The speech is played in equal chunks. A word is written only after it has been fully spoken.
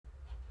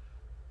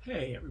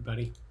Hey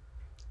everybody,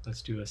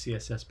 let's do a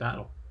CSS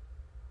battle.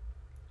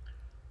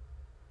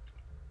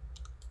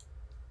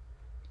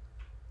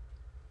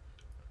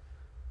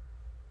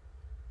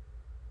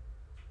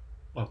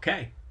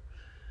 Okay,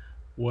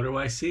 what do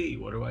I see?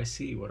 What do I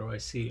see? What do I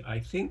see? I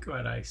think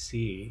what I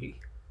see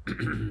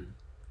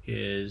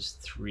is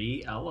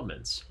three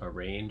elements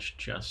arranged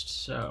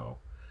just so.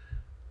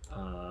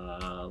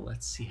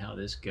 Let's see how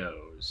this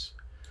goes.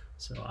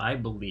 So I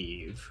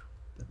believe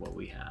that what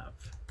we have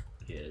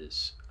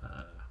is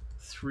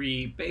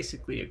three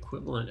basically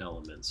equivalent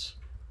elements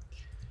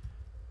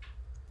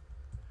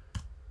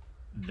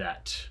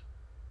that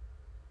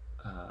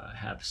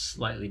have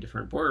slightly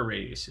different border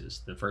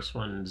radiuses. The first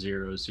one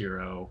 0,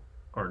 0,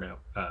 or no,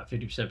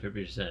 50%,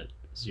 50%,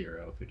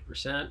 0,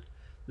 50%.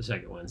 The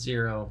second one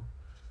 0.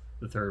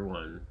 The third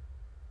one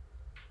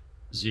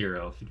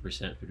 0,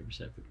 50%,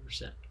 50%,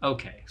 50%.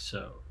 Okay,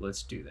 so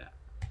let's do that.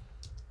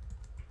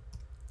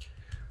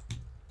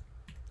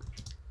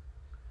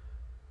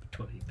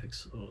 20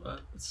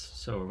 pixels.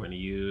 So we're going to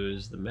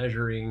use the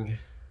measuring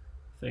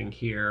thing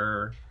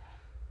here.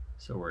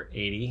 So we're at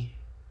 80,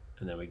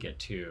 and then we get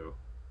to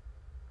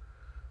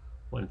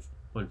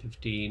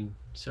 115,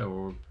 so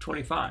we're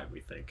 25,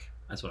 we think.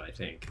 That's what I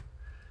think.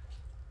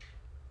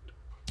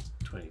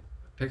 20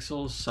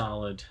 pixels,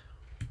 solid,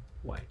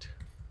 white.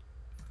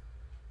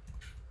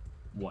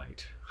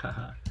 White,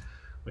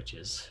 which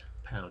is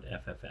pound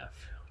FFF.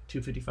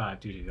 255,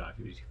 225,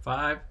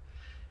 225.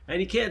 And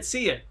you can't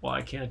see it.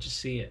 Why can't you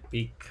see it?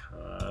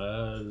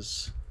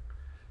 Because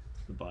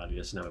the body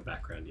doesn't have a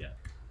background yet.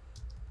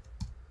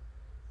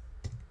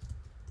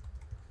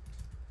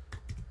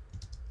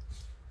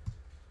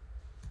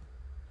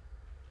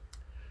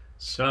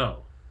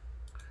 So,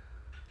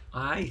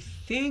 I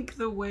think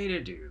the way to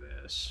do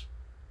this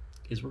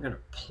is we're going to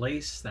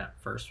place that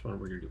first one.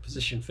 We're going to do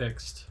position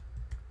fixed.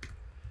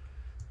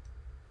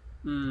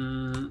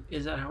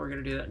 Is that how we're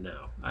going to do that?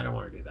 No, I don't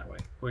want to do it that way.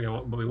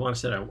 But we want to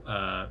set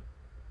a,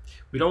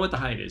 we don't know what the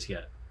height is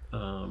yet.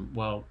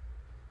 Well,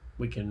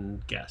 we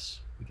can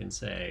guess. We can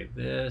say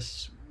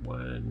this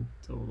one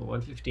to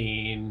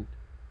 115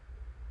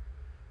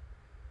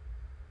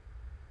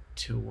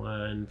 to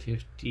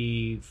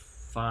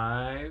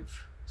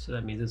 155. So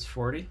that means it's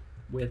 40.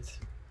 Width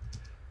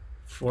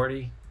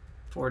 40,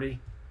 40.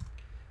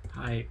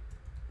 Height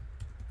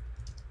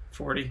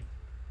 40.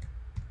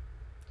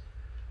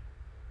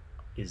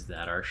 Is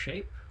that our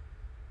shape?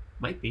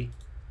 Might be.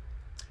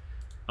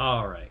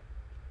 All right.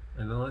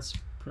 And then let's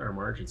put our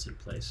margins in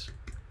place.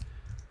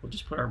 We'll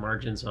just put our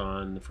margins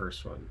on the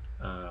first one.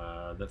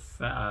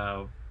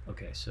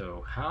 Okay,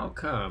 so how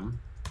come?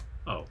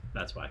 Oh,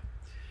 that's why.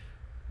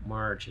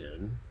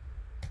 Margin.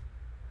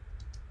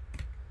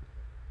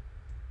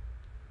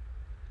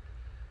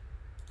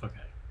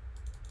 Okay.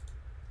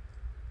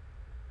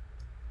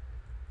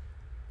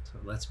 So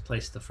let's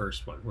place the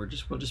first one. We'll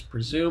just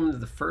presume that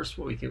the first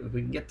one if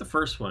we can get the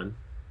first one,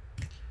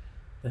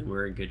 then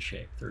we're in good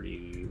shape.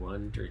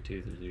 31,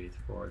 32, 33,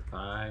 34,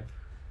 35.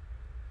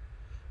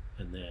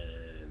 And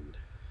then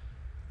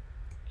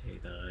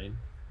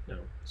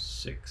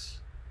 6,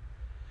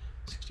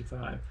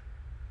 65,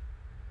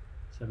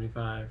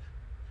 75,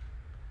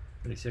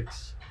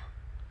 26,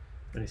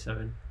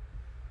 27.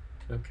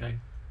 Okay.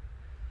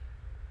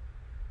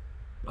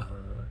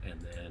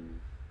 And then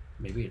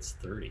maybe it's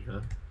 30, huh?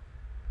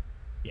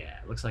 Yeah,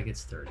 it looks like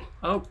it's 30.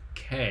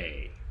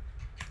 Okay.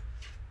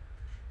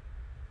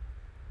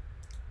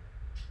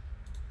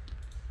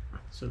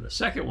 So the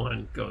second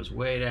one goes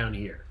way down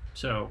here.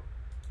 So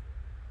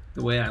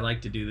the way I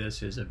like to do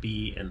this is a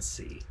B and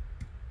C.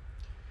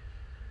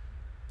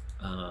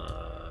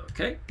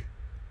 Okay.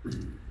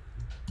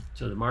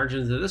 So the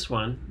margins of this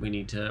one,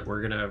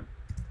 we're gonna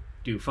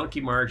do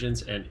funky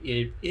margins, and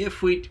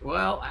if we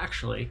do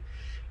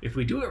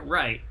it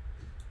right,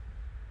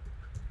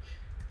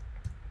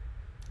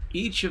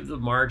 each of the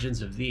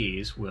margins of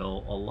these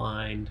will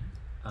align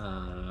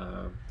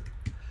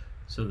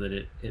so that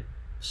it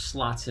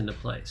slots into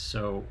place.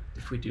 So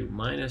if we do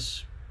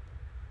minus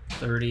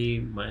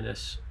 30,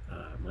 minus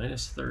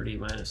 30,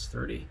 minus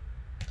 30,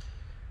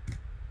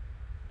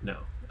 no,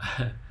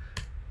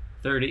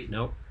 30,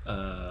 nope,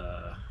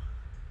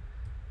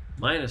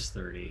 minus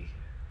 30,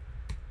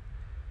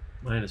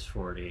 minus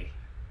 40,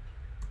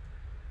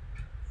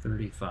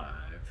 35,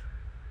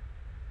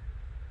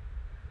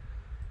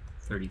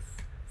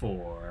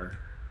 34,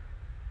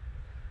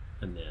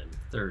 and then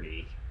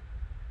 30,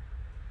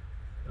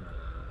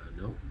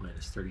 no,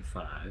 minus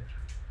 35,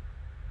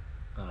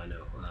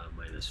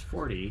 minus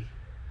 40.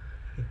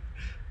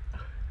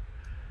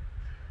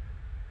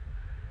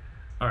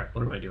 All right,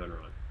 what am I doing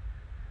wrong?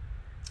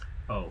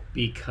 Oh,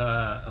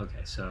 because,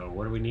 okay, so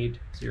what do we need?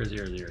 0,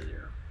 0, 0,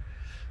 0.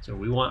 So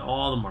we want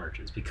all the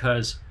margins,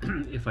 because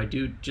if I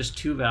do just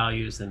two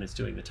values, then it's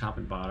doing the top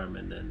and bottom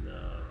and then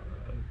the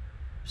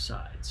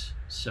sides.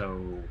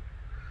 So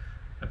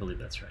I believe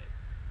that's right.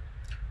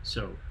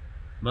 So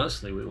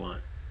mostly we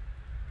want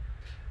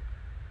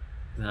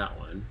that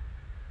one,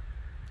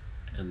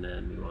 and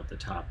then we want the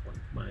top one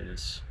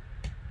minus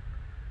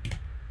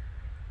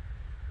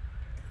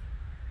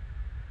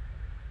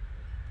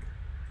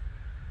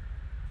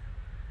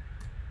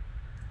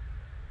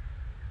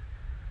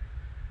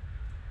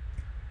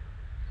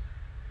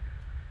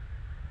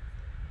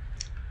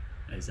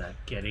Is that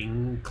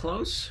getting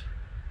close?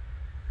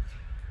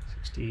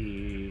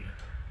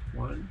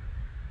 61,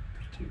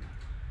 2,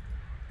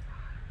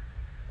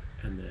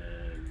 and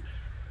then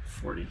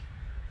 40,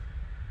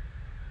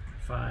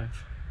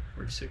 5,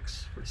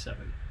 46,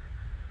 47.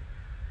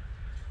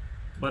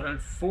 But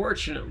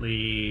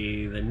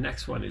unfortunately, the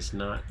next one is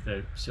not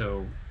the,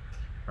 so,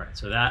 all right,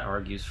 so that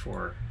argues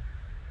for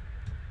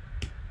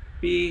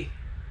B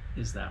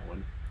is that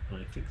one, and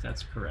I think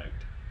that's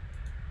correct.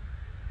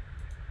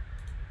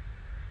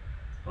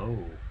 Oh,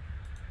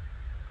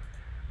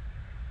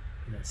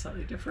 is that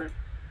slightly different?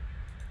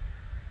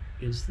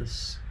 Is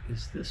this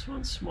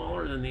one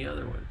smaller than the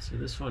other one? So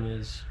this one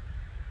is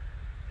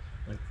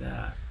like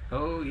that.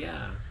 Oh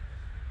yeah,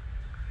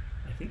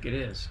 I think it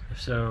is.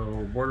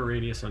 So border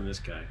radius on this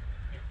guy,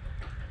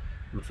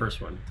 the first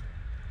one,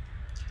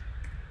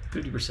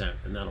 50%,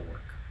 and that'll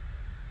work.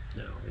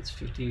 No, it's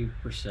 50%,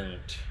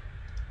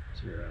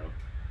 0.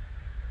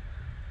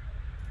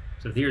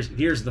 So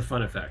here's the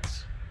fun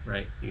effects,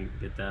 right? You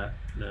get that?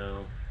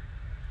 No,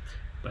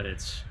 but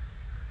it's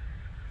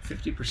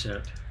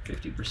 50%,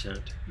 50%,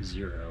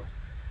 0,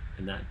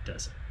 and that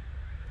does it.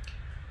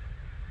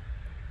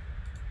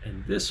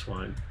 And this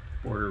one,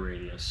 border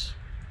radius,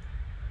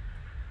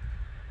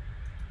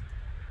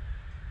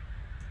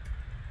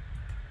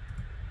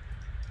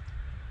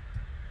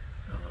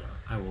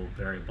 I will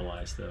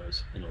variabilize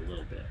those in a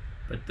little bit.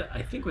 But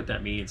I think what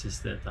that means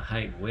is that the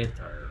height and width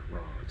are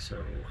wrong.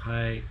 So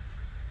height,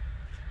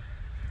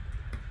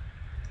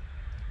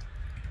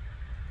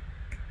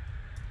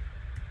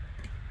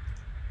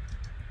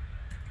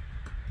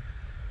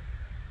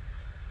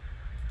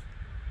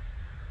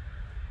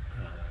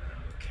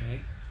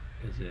 okay,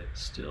 is it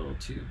still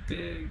too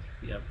big?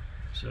 Yep,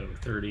 so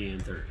 30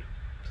 and 30.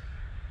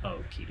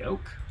 Okie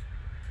doke.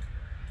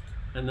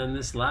 And then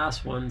this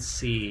last one,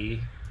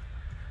 C,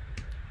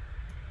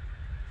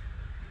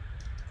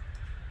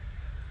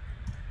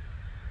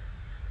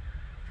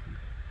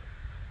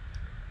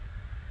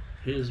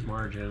 his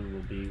margin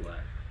will be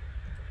what?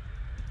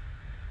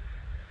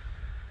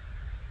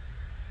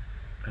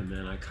 And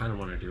then I kind of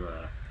want to do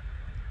a,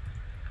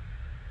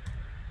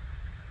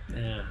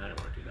 nah, I don't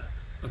want to do that.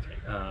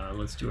 Okay,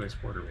 let's do its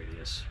border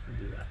radius.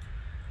 We'll do that.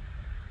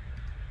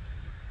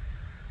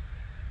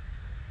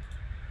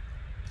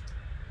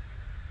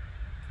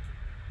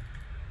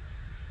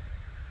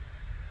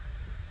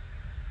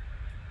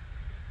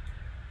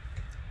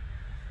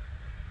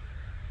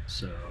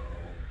 So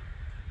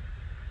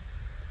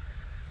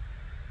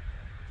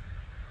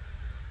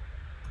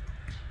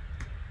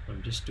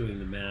I'm just doing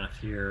the math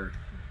here,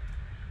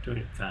 doing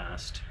it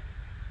fast.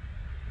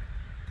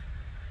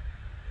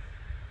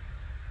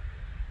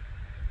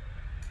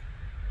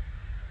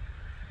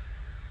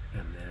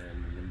 And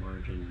then the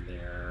margin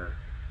there.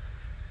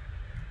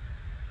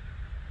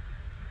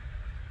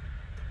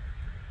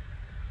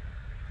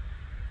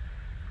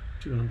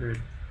 $200.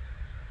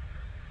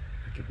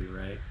 I could be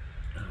right.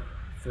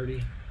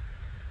 30.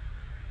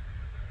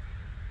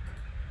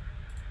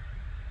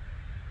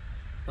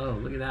 Oh,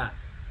 look at that.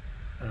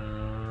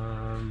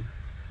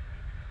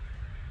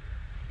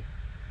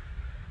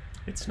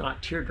 It's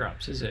not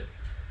teardrops, is it?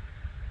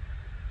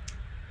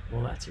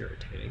 Well, that's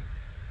irritating.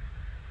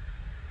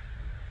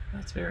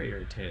 That's very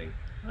irritating.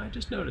 I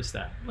just noticed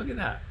that. Look at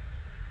that.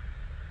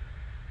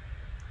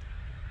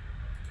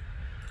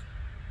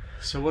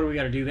 So what do we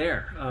got to do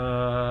there?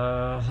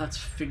 Let's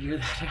figure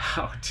that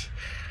out.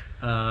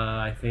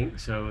 I think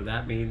so.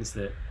 That means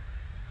that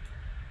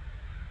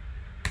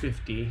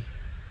 50.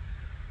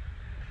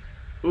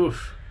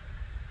 Oof.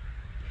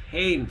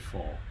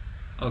 Painful.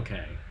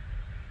 Okay.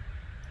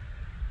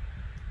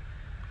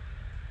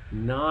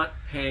 Not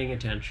paying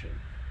attention.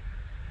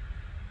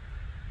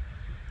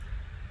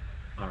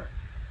 All right.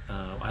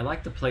 I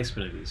like the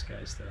placement of these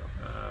guys,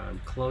 though. I'm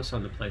close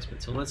on the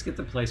placement. So let's get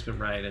the placement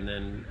right, and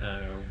then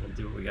we'll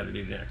do what we got to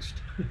do next.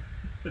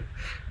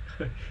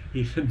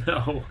 Even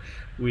though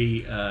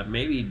we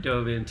maybe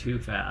dove in too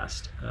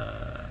fast.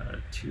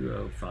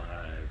 205,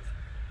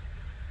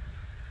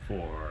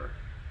 4,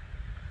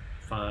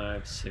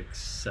 5, 6,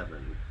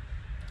 7.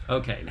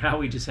 Okay, now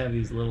we just have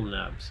these little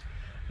nubs,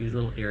 these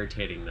little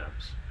irritating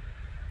nubs.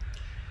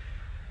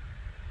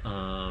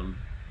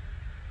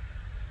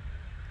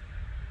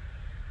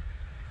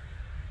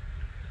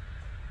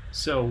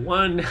 So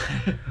one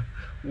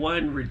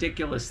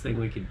ridiculous thing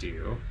we could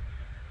do.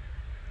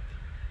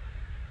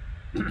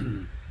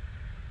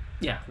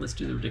 Yeah, let's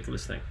do the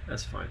ridiculous thing.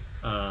 That's fine.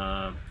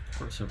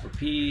 So for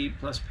P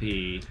plus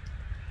P,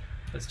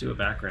 let's do a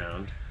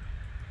background.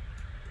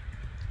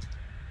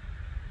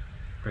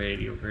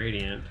 Radial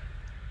gradient.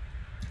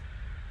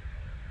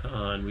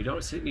 And we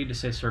don't need to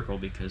say circle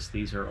because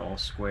these are all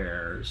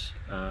squares.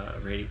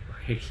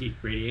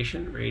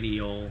 Radiation,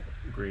 radial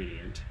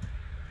gradient.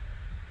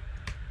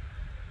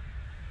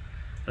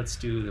 Let's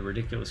do the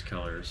ridiculous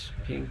colors.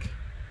 Pink,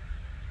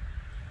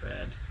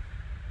 red.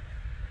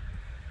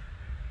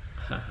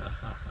 Ha ha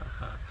ha ha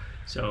ha.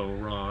 So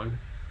wrong.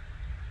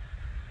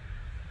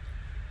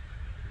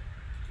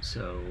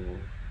 So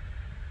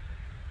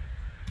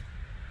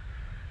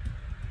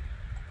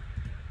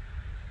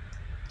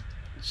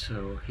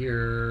so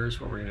here's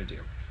what we're going to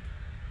do.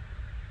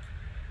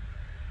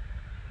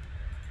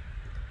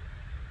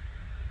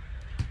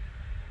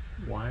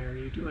 Why are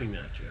you doing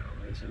that, Joe?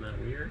 Isn't that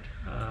weird?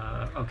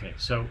 Okay,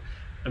 so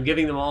I'm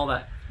giving them all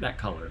that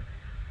color.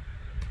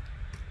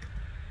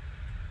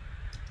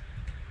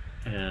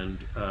 And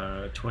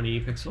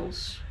 20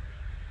 pixels,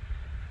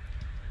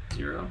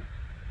 0.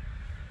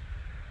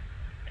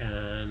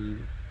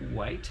 And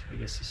white, I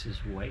guess this is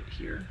white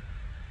here.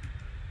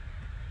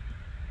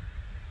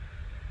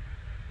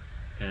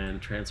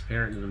 And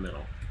transparent in the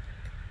middle.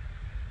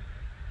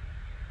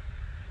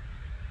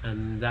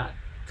 And that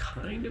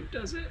kind of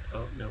does it.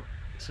 Oh, no.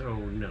 So,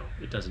 no,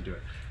 it doesn't do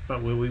it.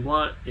 But what we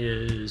want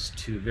is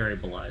to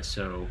variabilize.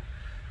 So,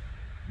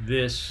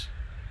 this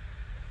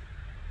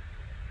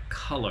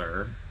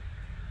color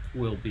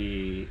will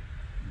be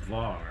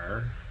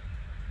var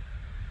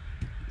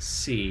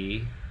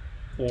C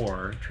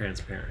or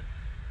transparent.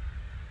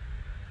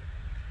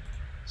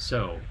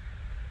 So,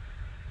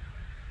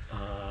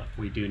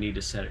 we do need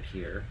to set it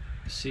here.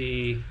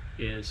 C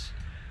is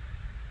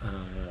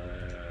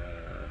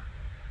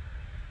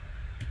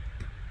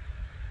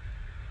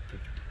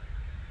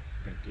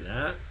do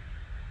that,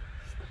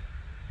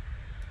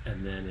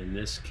 and then in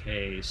this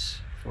case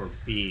for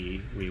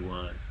B we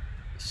want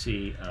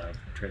C of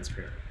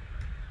transparent.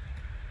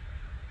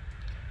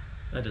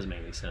 That doesn't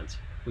make any sense.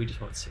 We just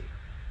want C.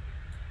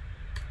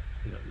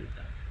 We don't need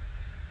that.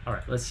 All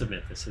right, let's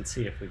submit this and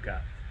see if we've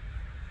got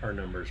our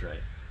numbers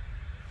right.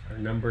 Our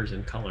numbers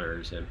and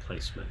colors and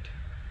placement.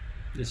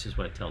 This is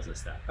what tells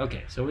us that.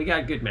 Okay, so we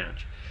got a good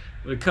match.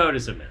 The code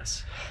is a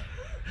mess.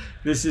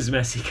 This is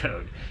messy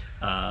code.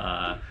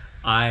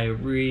 I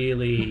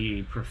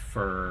really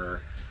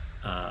prefer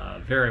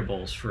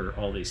variables for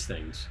all these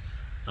things.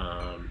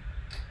 I'm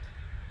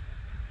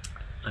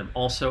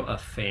also a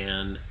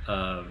fan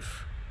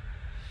of,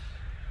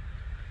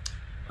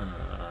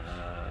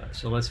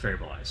 so let's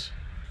variabilize.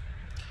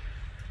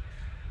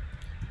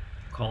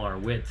 Call our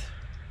width,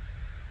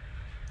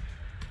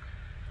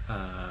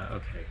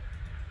 okay,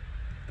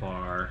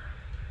 bar,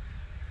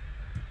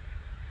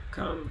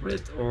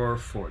 width or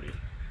 40.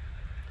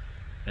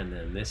 And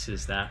then this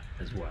is that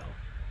as well.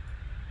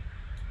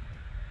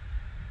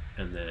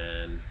 And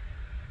then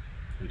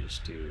we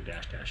just do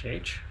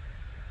 --h.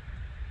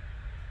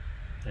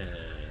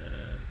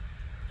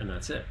 And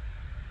that's it.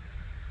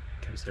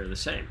 Because they're the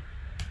same.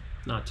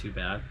 Not too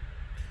bad.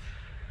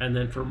 And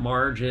then for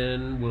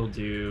margin, we'll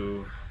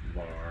do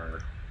var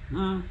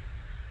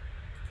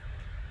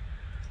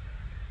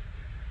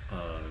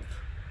of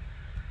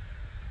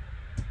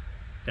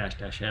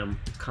 --m,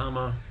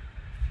 comma,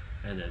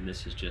 and then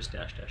this is just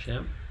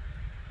 --m,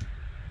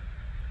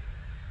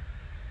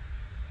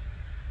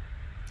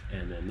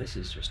 and then this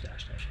is just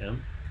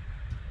 --m.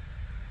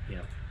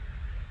 Yep.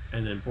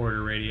 And then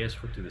border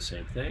radius, we'll do the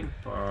same thing.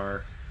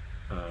 Bar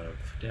of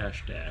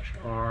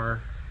 --r,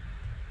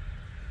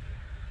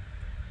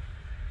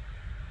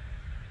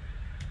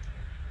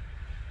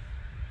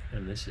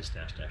 and this is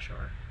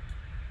 --r.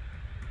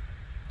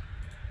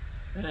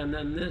 And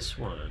then this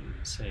one,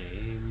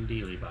 same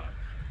dealy-bop.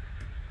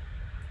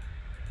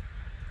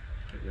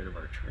 Get rid of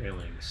our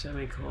trailing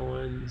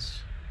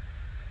semicolons.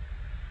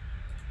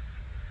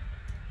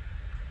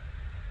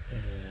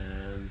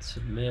 And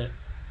submit.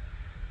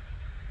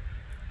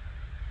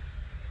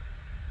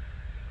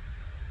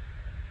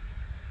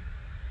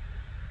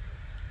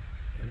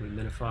 And we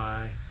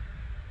minify.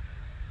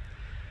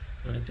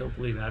 And I don't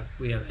believe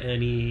we have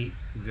any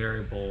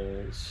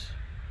variables.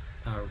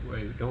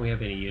 Don't we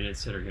have any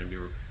units that are going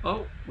to be?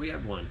 Oh, we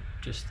have one.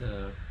 Just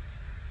those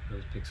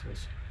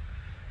pixels.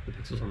 The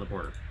pixels on the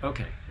border.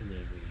 Okay, and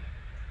then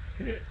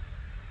we hit it.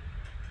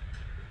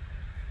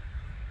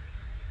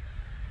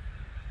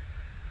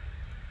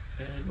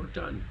 And we're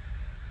done.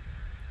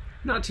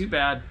 Not too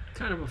bad.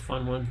 Kind of a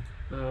fun one.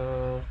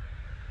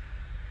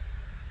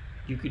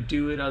 You could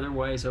do it other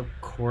ways, of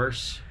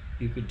course.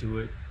 You could do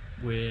it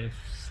with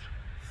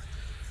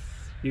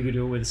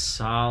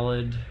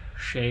solid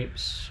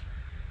shapes.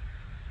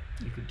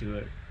 You could do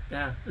it.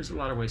 Yeah, there's a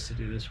lot of ways to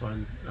do this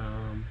one.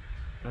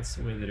 That's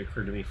the way that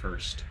occurred to me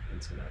first,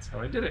 and so that's how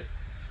I did it.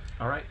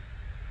 All right.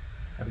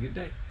 Have a good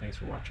day. Thanks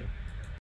for watching.